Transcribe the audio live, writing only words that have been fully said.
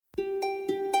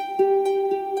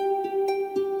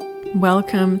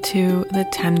Welcome to the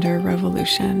Tender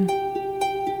Revolution.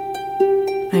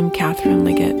 I'm Catherine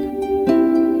Liggett.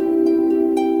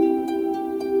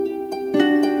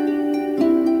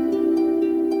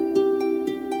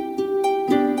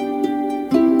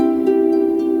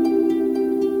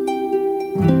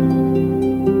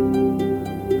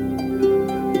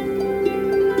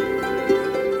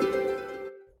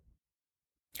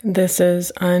 This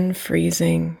is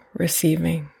unfreezing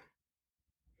receiving.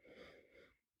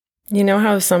 You know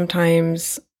how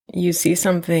sometimes you see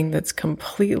something that's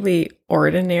completely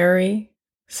ordinary,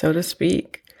 so to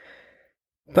speak,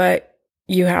 but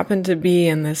you happen to be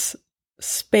in this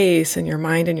space in your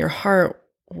mind and your heart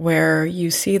where you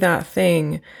see that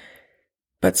thing,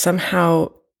 but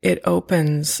somehow it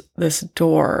opens this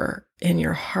door in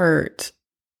your heart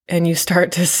and you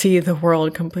start to see the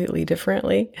world completely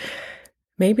differently.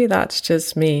 Maybe that's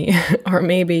just me, or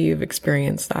maybe you've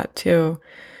experienced that too.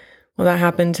 Well, that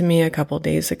happened to me a couple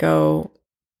days ago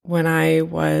when I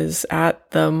was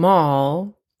at the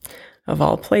mall, of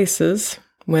all places,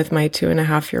 with my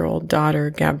 2.5-year-old daughter,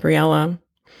 Gabriella.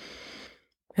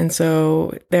 And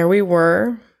so there we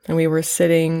were, and we were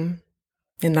sitting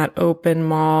in that open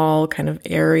mall kind of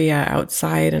area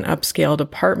outside an upscale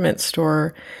department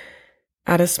store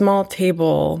at a small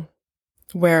table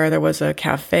where there was a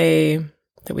cafe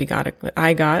that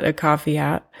I got a coffee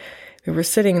at. We were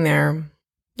sitting there.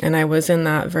 And I was in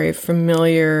that very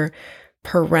familiar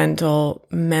parental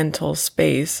mental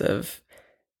space of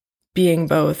being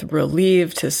both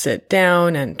relieved to sit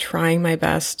down and trying my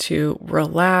best to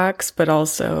relax, but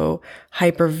also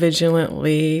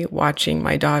hypervigilantly watching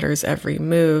my daughter's every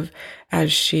move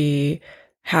as she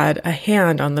had a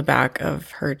hand on the back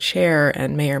of her chair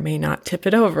and may or may not tip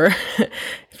it over.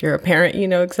 If you're a parent, you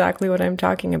know exactly what I'm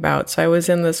talking about. So I was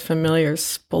in this familiar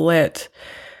split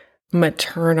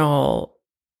maternal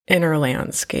inner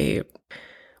landscape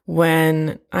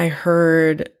when I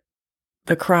heard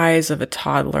the cries of a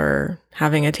toddler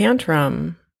having a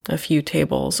tantrum a few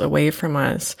tables away from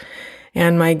us,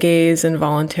 and my gaze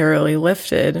involuntarily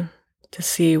lifted to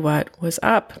see what was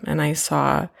up, and I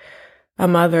saw a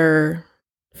mother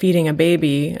feeding a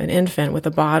baby, an infant, with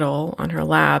a bottle on her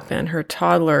lap, and her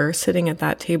toddler sitting at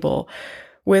that table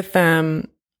with them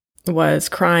was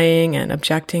crying and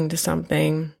objecting to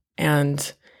something,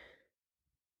 and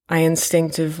I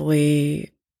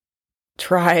instinctively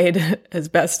tried as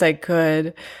best I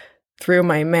could through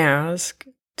my mask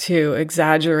to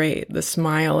exaggerate the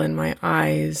smile in my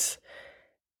eyes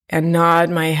and nod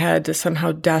my head to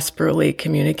somehow desperately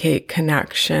communicate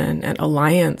connection and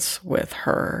alliance with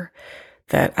her,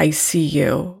 that I see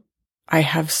you. I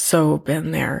have so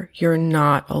been there. You're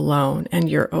not alone and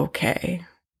you're okay.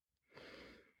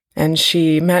 And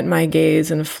she met my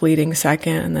gaze in a fleeting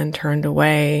second and then turned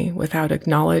away without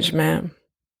acknowledgement.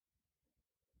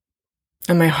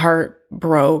 And my heart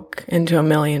broke into a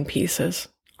million pieces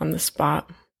on the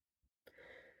spot.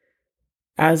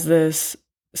 As this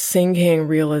sinking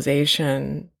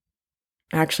realization,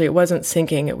 actually it wasn't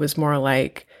sinking, it was more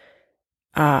like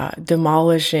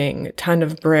demolishing ton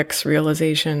of bricks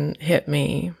realization hit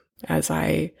me as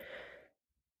I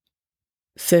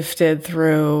sifted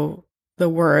through the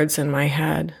words in my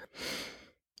head.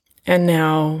 And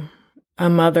now a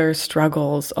mother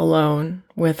struggles alone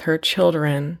with her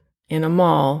children in a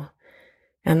mall,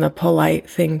 and the polite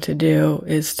thing to do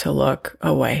is to look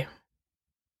away.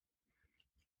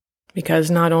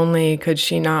 Because not only could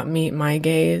she not meet my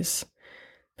gaze,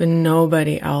 but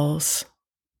nobody else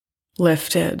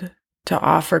lifted to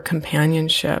offer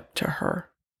companionship to her.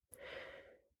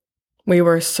 We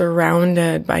were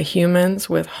surrounded by humans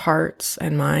with hearts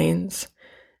and minds,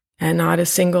 and not a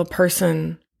single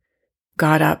person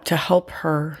got up to help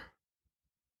her.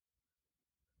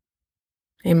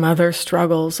 A mother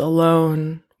struggles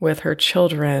alone with her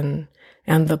children,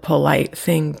 and the polite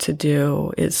thing to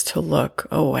do is to look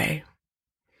away.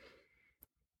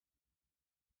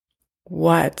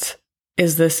 What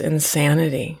is this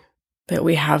insanity that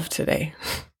we have today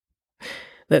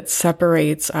that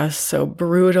separates us so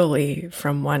brutally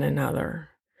from one another,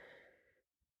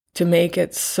 to make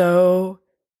it so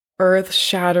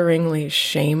earth-shatteringly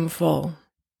shameful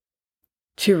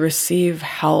to receive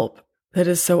help that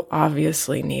is so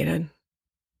obviously needed,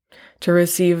 to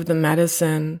receive the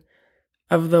medicine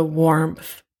of the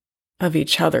warmth of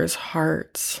each other's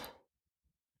hearts?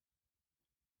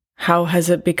 How has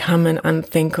it become an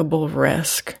unthinkable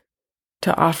risk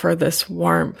to offer this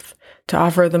warmth, to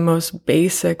offer the most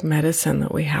basic medicine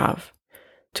that we have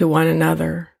to one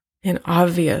another in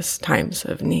obvious times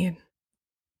of need?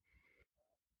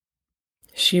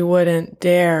 She wouldn't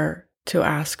dare to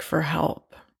ask for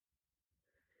help.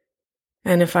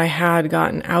 And if I had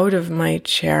gotten out of my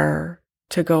chair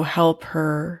to go help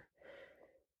her,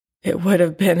 it would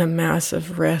have been a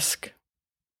massive risk.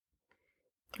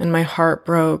 And my heart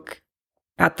broke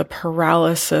at the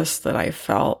paralysis that I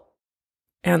felt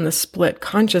and the split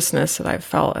consciousness that I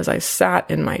felt as I sat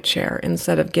in my chair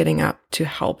instead of getting up to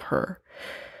help her.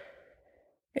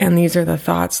 And these are the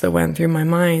thoughts that went through my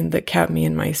mind that kept me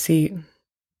in my seat.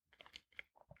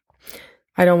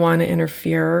 I don't want to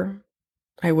interfere.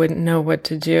 I wouldn't know what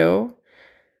to do.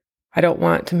 I don't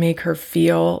want to make her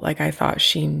feel like I thought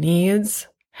she needs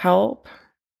help.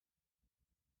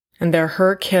 And they're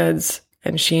her kids,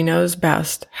 and she knows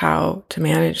best how to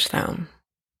manage them.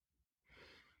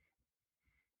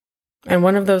 And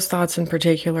one of those thoughts in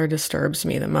particular disturbs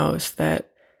me the most, that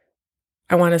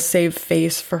I want to save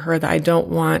face for her, that I don't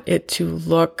want it to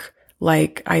look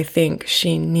like I think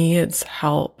she needs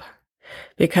help.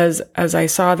 Because as I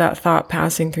saw that thought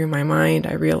passing through my mind,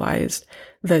 I realized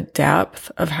the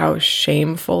depth of how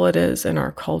shameful it is in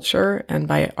our culture. And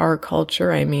by our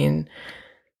culture, I mean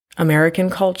American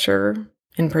culture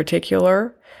in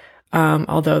particular,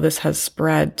 although this has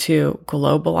spread to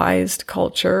globalized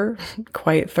culture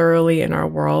quite thoroughly in our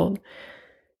world,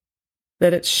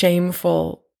 that it's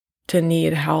shameful to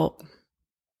need help.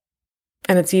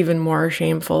 And it's even more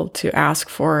shameful to ask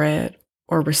for it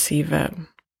or receive it.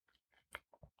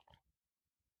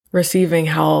 Receiving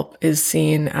help is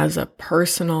seen as a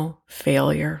personal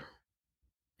failure.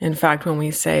 In fact, when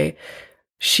we say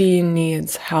she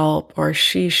needs help or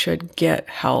she should get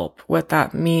help, what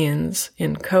that means,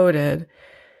 encoded,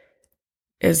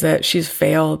 is that she's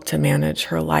failed to manage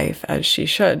her life as she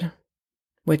should,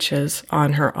 which is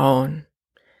on her own,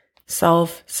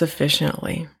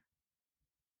 self-sufficiently.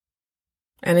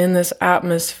 And in this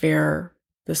atmosphere,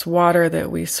 this water that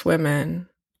we swim in,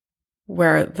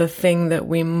 where the thing that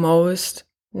we most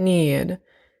need,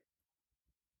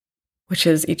 which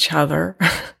is each other,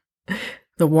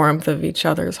 the warmth of each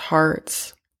other's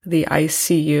hearts, the I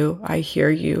see you, I hear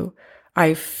you,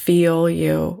 I feel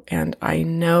you, and I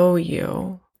know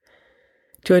you.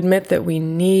 To admit that we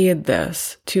need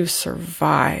this to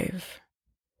survive.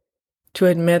 To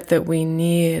admit that we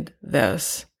need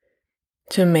this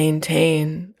to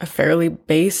maintain a fairly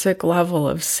basic level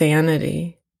of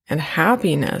sanity and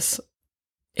happiness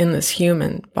in this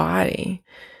human body.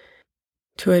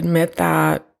 To admit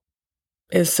that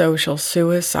is social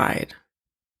suicide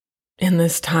in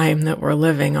this time that we're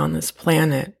living on this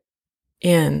planet,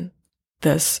 in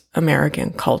this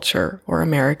American culture or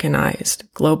Americanized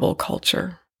global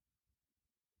culture.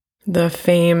 The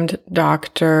famed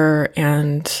doctor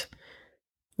and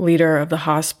leader of the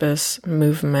hospice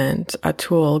movement,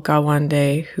 Atul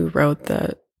Gawande, who wrote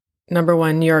the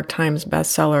 #1 New York Times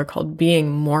bestseller called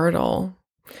Being Mortal,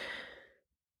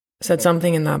 said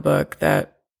something in that book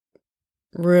that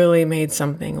really made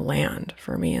something land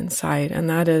for me inside. And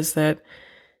that is that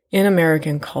in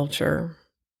American culture,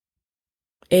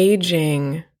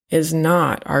 aging is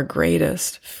not our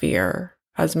greatest fear,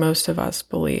 as most of us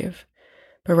believe,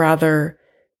 but rather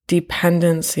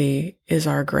dependency is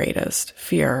our greatest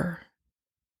fear.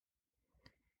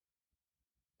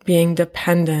 Being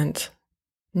dependent,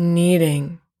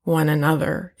 needing one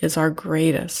another is our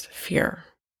greatest fear.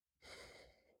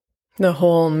 The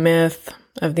whole myth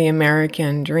of the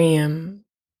American dream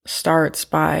starts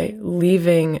by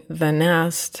leaving the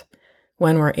nest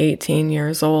when we're 18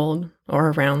 years old or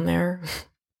around there.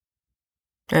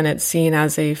 And it's seen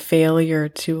as a failure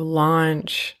to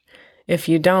launch if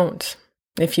you don't,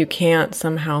 if you can't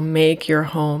somehow make your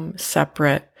home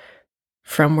separate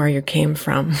from where you came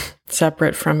from,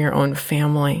 separate from your own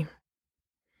family.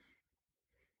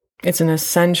 It's an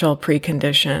essential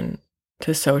precondition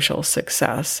to social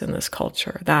success in this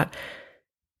culture, that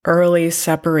early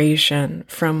separation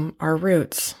from our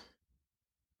roots.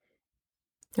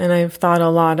 And I've thought a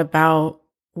lot about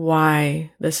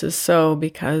why this is so,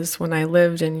 because when I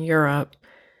lived in Europe,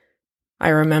 I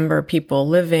remember people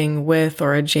living with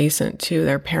or adjacent to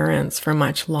their parents for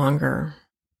much longer,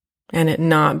 and it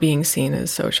not being seen as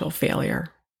social failure.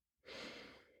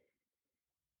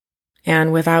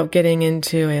 And without getting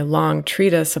into a long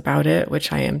treatise about it,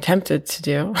 which I am tempted to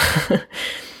do,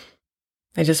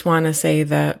 I just want to say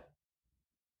that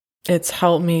it's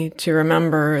helped me to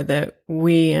remember that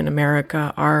we in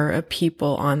America are a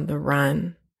people on the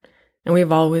run. And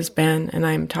we've always been, and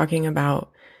I'm talking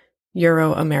about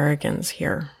Euro-Americans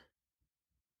here.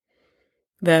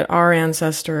 That our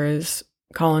ancestors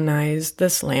colonized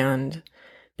this land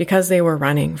because they were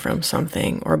running from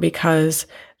something or because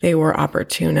they were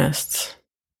opportunists.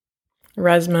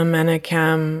 Resmaa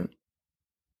Menakem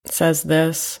says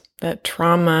this, that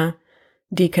trauma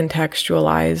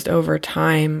decontextualized over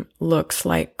time looks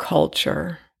like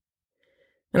culture.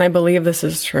 And I believe this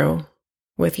is true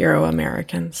with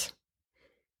Euro-Americans.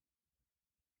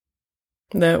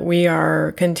 That we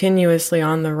are continuously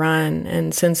on the run,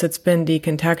 and since it's been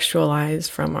decontextualized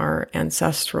from our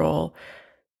ancestral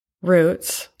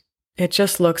roots, it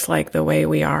just looks like the way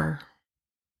we are.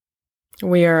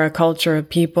 We are a culture of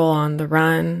people on the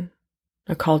run,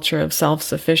 a culture of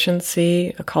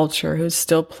self-sufficiency, a culture who's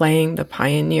still playing the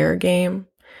pioneer game,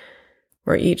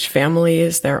 where each family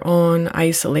is their own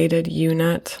isolated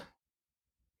unit.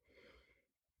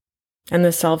 And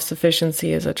the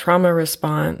self-sufficiency is a trauma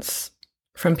response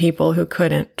from people who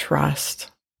couldn't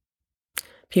trust.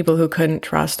 People who couldn't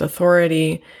trust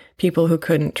authority, people who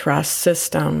couldn't trust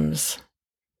systems.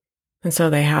 And so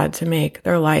they had to make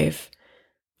their life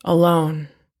alone.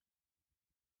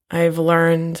 I've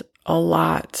learned a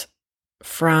lot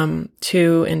from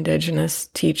two indigenous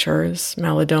teachers,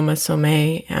 Malidoma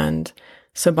Somé and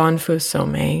Sobonfu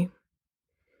Somé,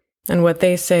 and what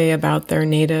they say about their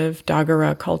native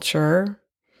Dagara culture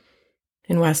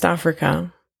in West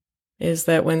Africa is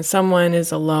that when someone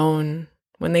is alone,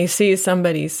 when they see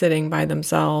somebody sitting by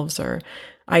themselves or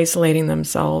isolating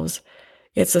themselves,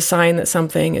 it's a sign that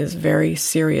something is very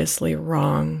seriously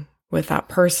wrong with that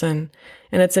person,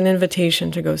 and it's an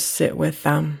invitation to go sit with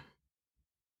them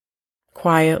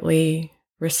quietly,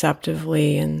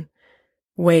 receptively, and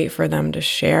wait for them to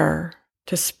share,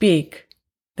 to speak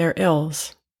their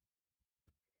ills.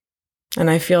 And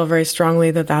I feel very strongly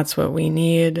that that's what we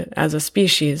need as a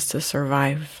species to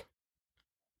survive.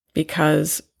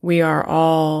 Because we are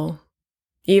all,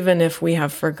 even if we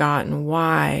have forgotten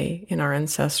why in our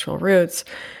ancestral roots,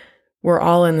 we're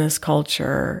all in this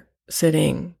culture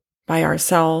sitting by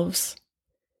ourselves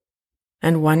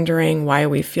and wondering why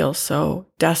we feel so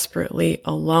desperately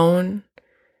alone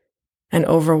and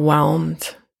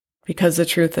overwhelmed. Because the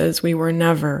truth is, we were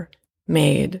never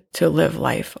made to live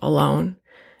life alone.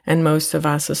 And most of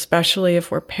us, especially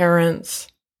if we're parents,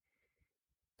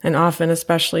 and often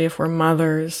especially if we're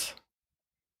mothers,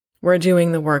 we're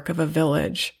doing the work of a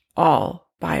village all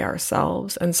by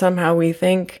ourselves. And somehow we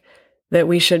think that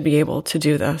we should be able to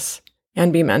do this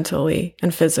and be mentally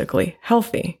and physically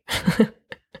healthy.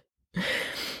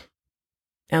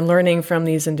 And learning from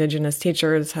these indigenous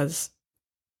teachers has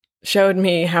showed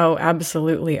me how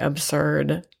absolutely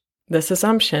absurd this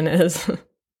assumption is.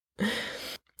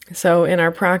 So in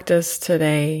our practice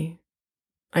today,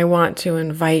 I want to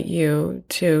invite you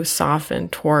to soften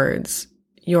towards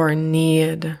your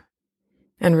need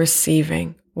and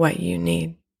receiving what you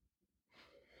need.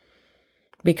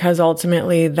 Because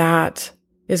ultimately that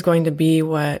is going to be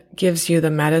what gives you the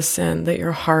medicine that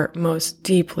your heart most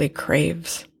deeply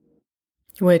craves,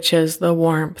 which is the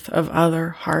warmth of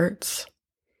other hearts,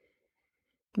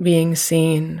 being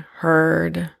seen,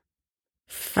 heard,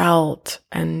 felt,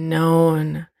 and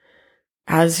known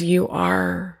as you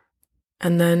are,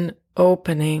 and then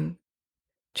opening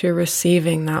to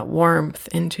receiving that warmth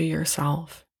into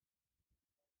yourself.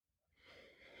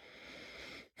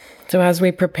 So as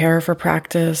we prepare for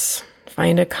practice,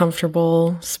 find a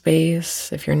comfortable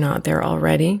space if you're not there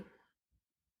already.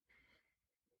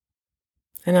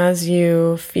 And as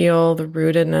you feel the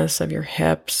rootedness of your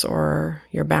hips or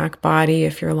your back body,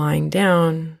 if you're lying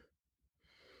down,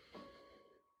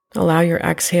 allow your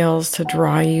exhales to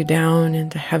draw you down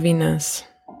into heaviness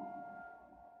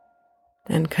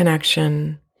and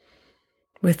connection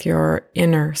with your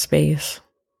inner space.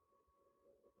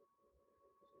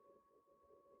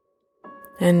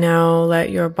 And now let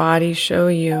your body show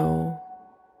you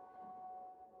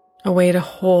a way to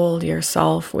hold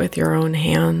yourself with your own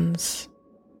hands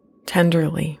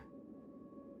tenderly.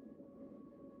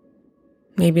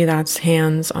 Maybe that's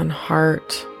hands on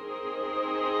heart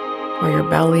or your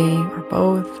belly or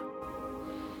both.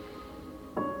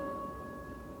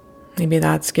 Maybe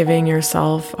that's giving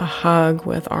yourself a hug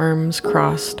with arms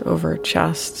crossed over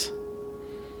chest.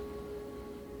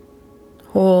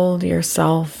 Hold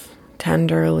yourself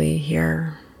tenderly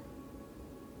here.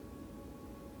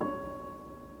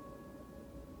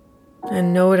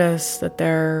 And notice that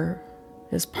there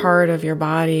is part of your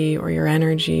body or your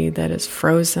energy that is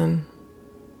frozen,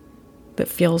 that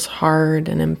feels hard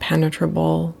and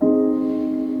impenetrable.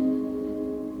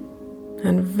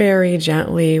 And very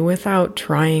gently, without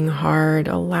trying hard,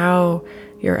 allow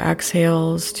your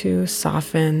exhales to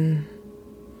soften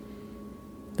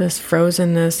this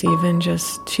frozenness even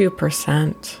just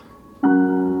 2%.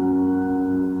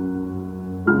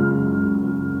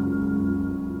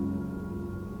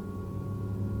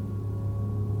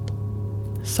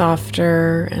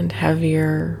 Softer and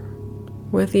heavier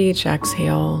with each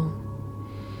exhale.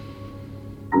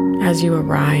 as you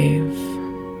arrive.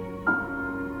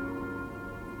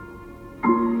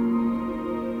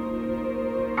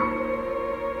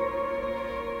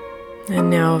 And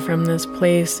now, from this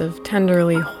place of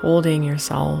tenderly holding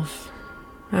yourself,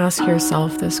 ask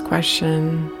yourself this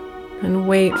question and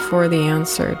wait for the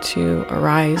answer to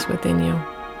arise within you.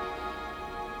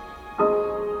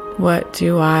 What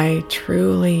do I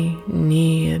truly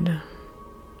need?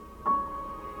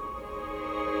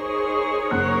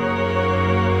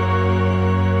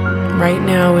 Right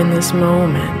now in this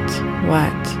moment,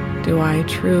 what do I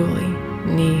truly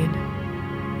need?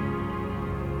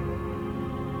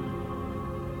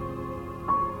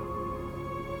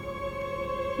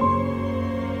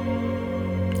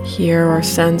 Hear or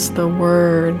sense the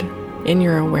word in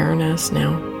your awareness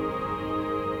now.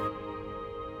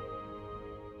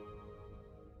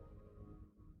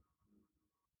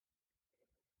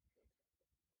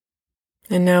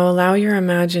 And now allow your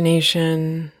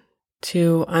imagination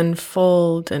to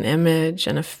unfold an image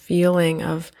and a feeling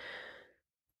of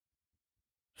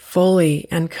fully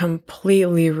and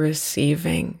completely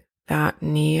receiving that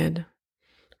need,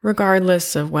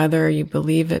 regardless of whether you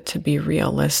believe it to be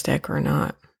realistic or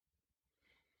not.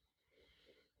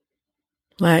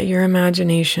 Let your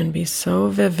imagination be so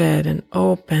vivid and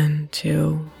open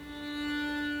to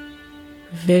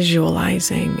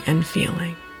visualizing and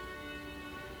feeling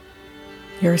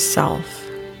yourself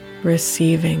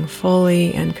receiving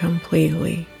fully and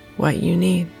completely what you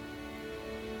need.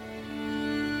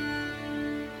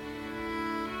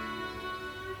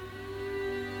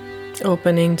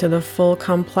 Opening to the full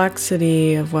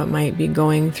complexity of what might be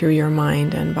going through your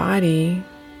mind and body,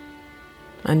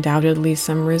 undoubtedly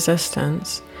some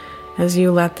resistance as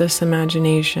you let this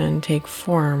imagination take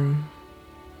form.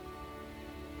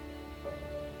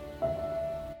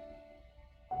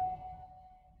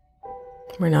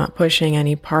 We're not pushing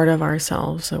any part of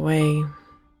ourselves away.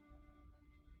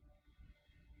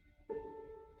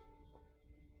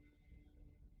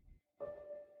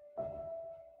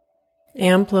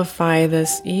 Amplify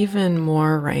this even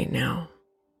more right now.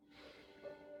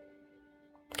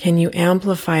 Can you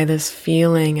amplify this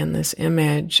feeling and this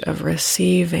image of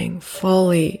receiving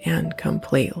fully and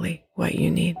completely what you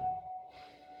need,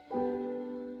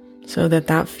 so that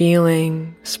that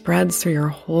feeling spreads through your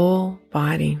whole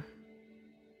body?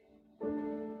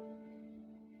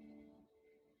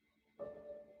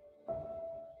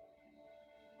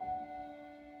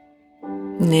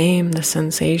 Name the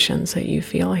sensations that you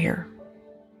feel here.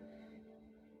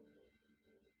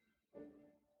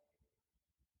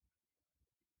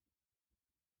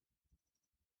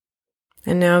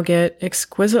 And now get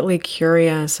exquisitely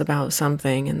curious about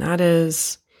something, and that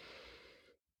is,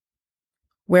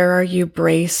 where are you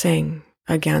bracing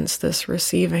against this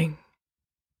receiving?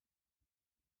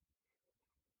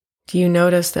 Do you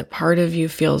notice that part of you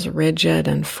feels rigid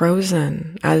and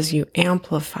frozen as you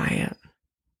amplify it?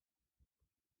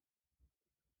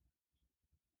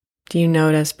 Do you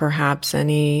notice perhaps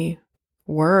any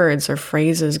words or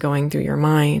phrases going through your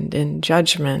mind in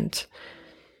judgment?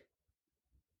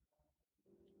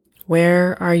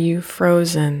 Where are you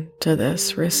frozen to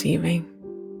this receiving?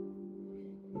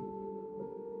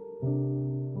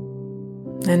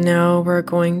 And now we're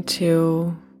going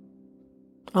to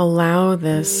allow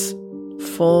this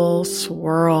full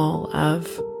swirl of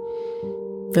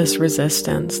this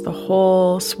resistance, the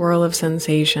whole swirl of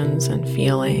sensations and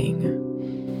feeling,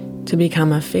 to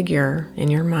become a figure in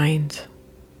your mind.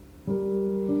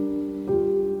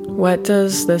 What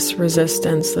does this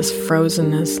resistance, this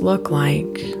frozenness look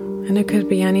like? And it could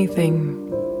be anything.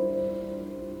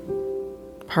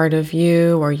 Part of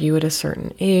you or you at a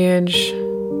certain age,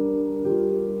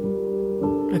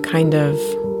 a kind of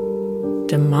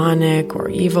demonic or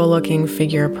evil-looking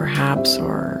figure perhaps,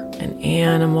 or an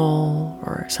animal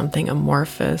or something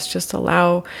amorphous. Just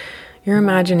allow your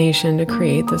imagination to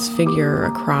create this figure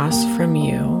across from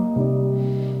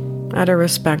you at a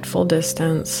respectful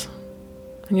distance,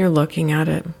 and you're looking at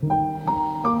it.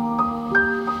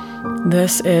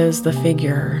 This is the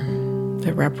figure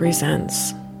that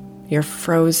represents your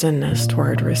frozenness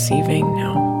toward receiving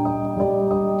now.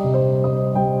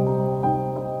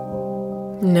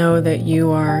 Know that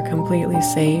you are completely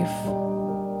safe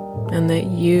and that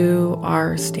you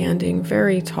are standing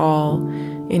very tall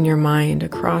in your mind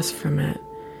across from it,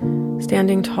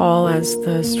 standing tall as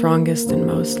the strongest and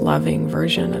most loving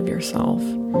version of yourself.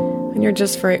 And you're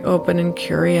just very open and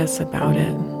curious about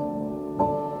it.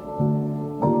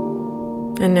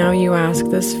 And now you ask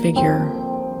this figure,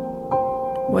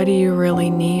 what do you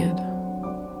really need?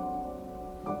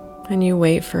 And you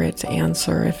wait for it to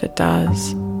answer if it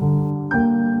does.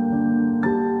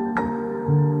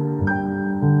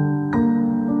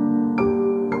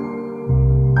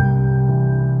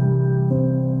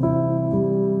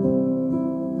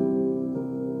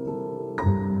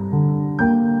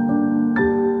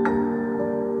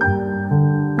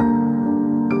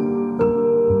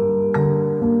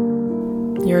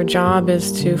 Your job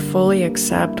is to fully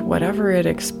accept whatever it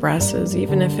expresses,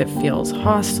 even if it feels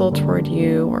hostile toward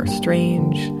you or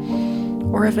strange,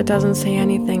 or if it doesn't say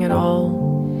anything at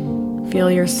all.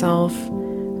 Feel yourself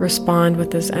respond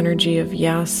with this energy of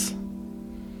yes.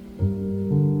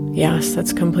 Yes,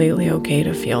 that's completely okay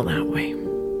to feel that way.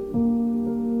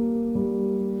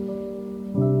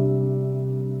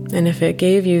 And if it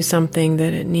gave you something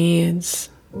that it needs,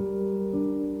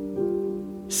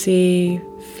 see,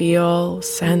 feel,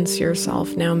 sense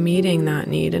yourself now meeting that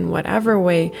need in whatever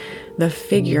way the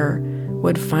figure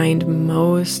would find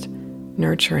most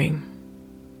nurturing.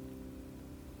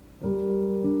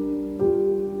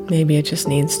 Maybe it just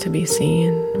needs to be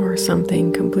seen, or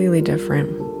something completely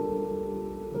different.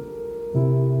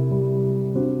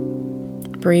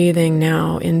 Breathing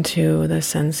now into the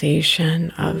sensation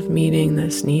of meeting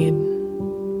this need.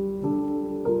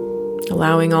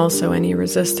 Allowing also any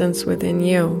resistance within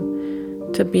you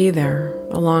to be there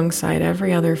alongside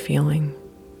every other feeling.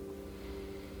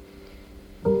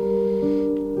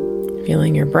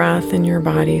 Feeling your breath and your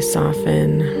body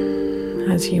soften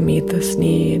as you meet this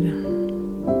need.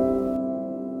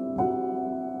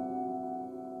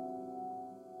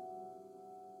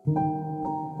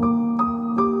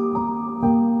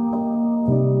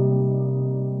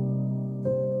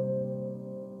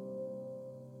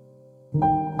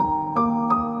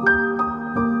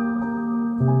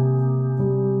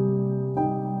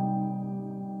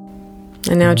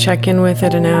 And now check in with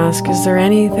it and ask, is there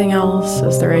anything else?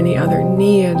 Is there any other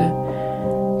need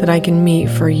that I can meet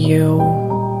for you?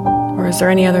 Or is there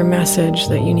any other message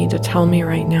that you need to tell me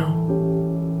right now?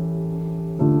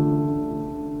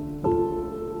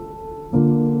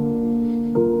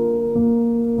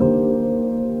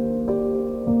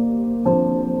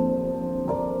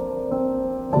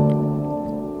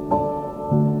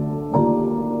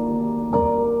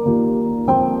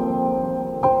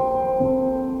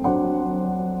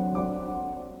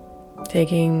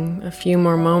 Taking a few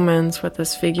more moments with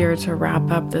this figure to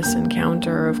wrap up this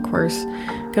encounter, of course,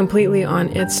 completely on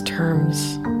its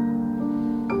terms,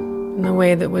 in the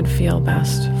way that would feel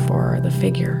best for the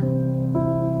figure.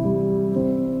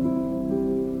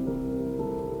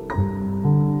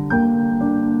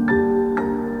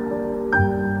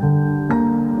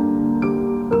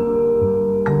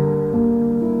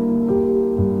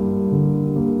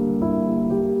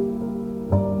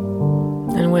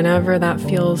 Whenever that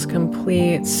feels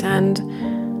complete, send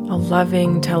a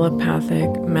loving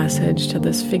telepathic message to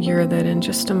this figure that in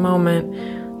just a moment,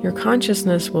 your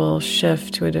consciousness will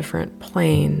shift to a different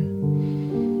plane.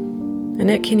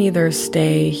 And it can either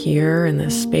stay here in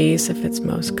this space if it's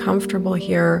most comfortable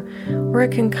here, or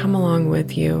it can come along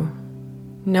with you,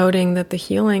 noting that the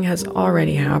healing has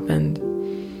already happened.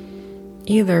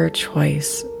 Either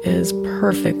choice is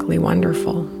perfectly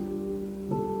wonderful.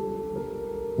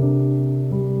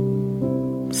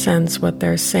 Sense what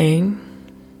they're saying.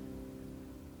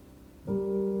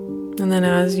 And then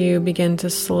as you begin to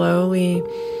slowly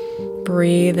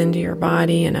breathe into your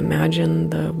body and imagine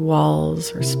the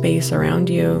walls or space around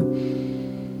you,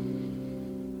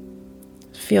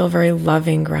 feel very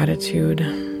loving gratitude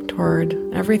toward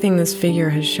everything this figure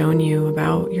has shown you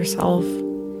about yourself.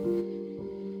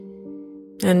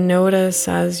 And notice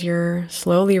as you're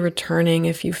slowly returning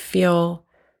if you feel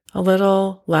a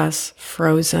little less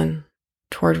frozen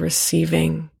toward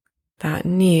receiving that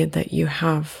need that you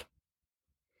have.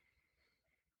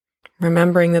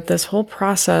 Remembering that this whole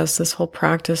process, this whole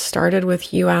practice started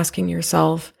with you asking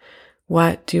yourself,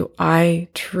 what do I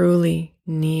truly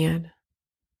need?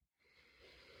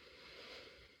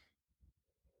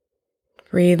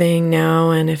 Breathing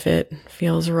now, and if it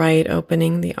feels right,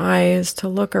 opening the eyes to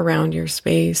look around your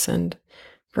space and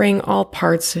bring all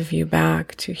parts of you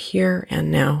back to here and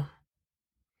now.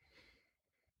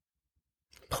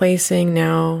 Placing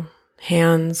now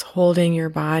hands holding your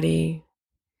body,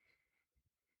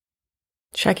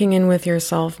 checking in with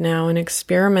yourself now and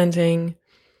experimenting.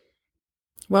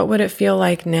 What would it feel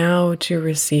like now to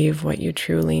receive what you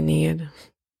truly need?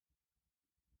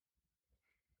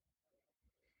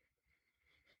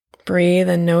 Breathe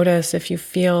and notice if you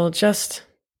feel just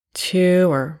 2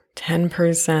 or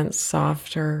 10%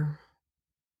 softer,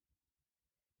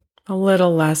 a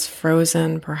little less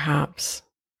frozen perhaps,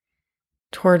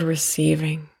 toward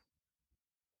receiving.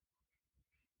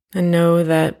 And know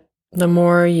that the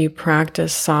more you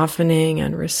practice softening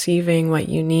and receiving what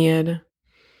you need,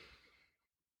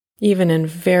 even in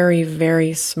very,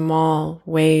 very small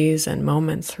ways and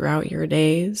moments throughout your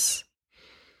days,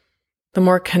 the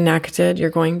more connected you're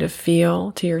going to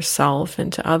feel to yourself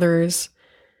and to others,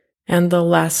 and the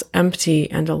less empty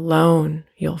and alone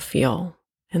you'll feel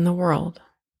in the world.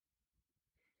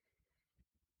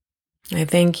 I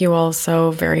thank you all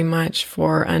so very much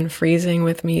for unfreezing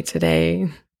with me today.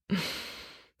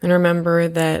 And remember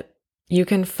that you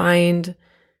can find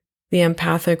the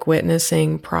empathic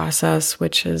witnessing process,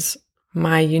 which is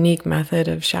my unique method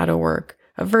of shadow work,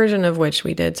 a version of which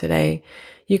we did today.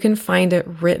 You can find it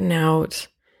written out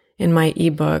in my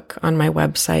ebook on my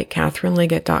website,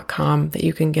 katherineliggett.com, that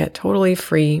you can get totally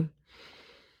free.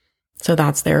 So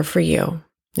that's there for you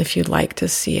if you'd like to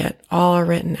see it all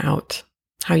written out,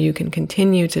 how you can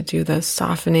continue to do the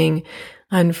softening,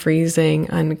 unfreezing,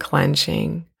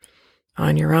 unclenching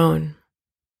on your own.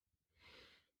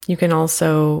 You can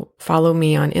also follow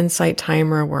me on Insight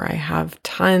Timer, where I have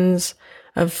tons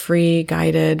of free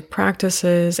guided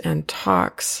practices and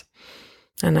talks,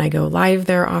 and I go live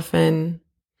there often.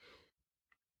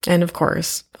 And of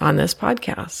course, on this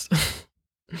podcast.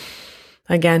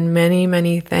 Again, many,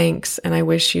 many thanks, and I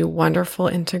wish you wonderful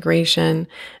integration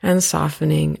and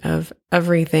softening of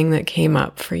everything that came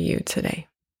up for you today.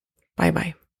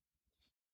 Bye-bye.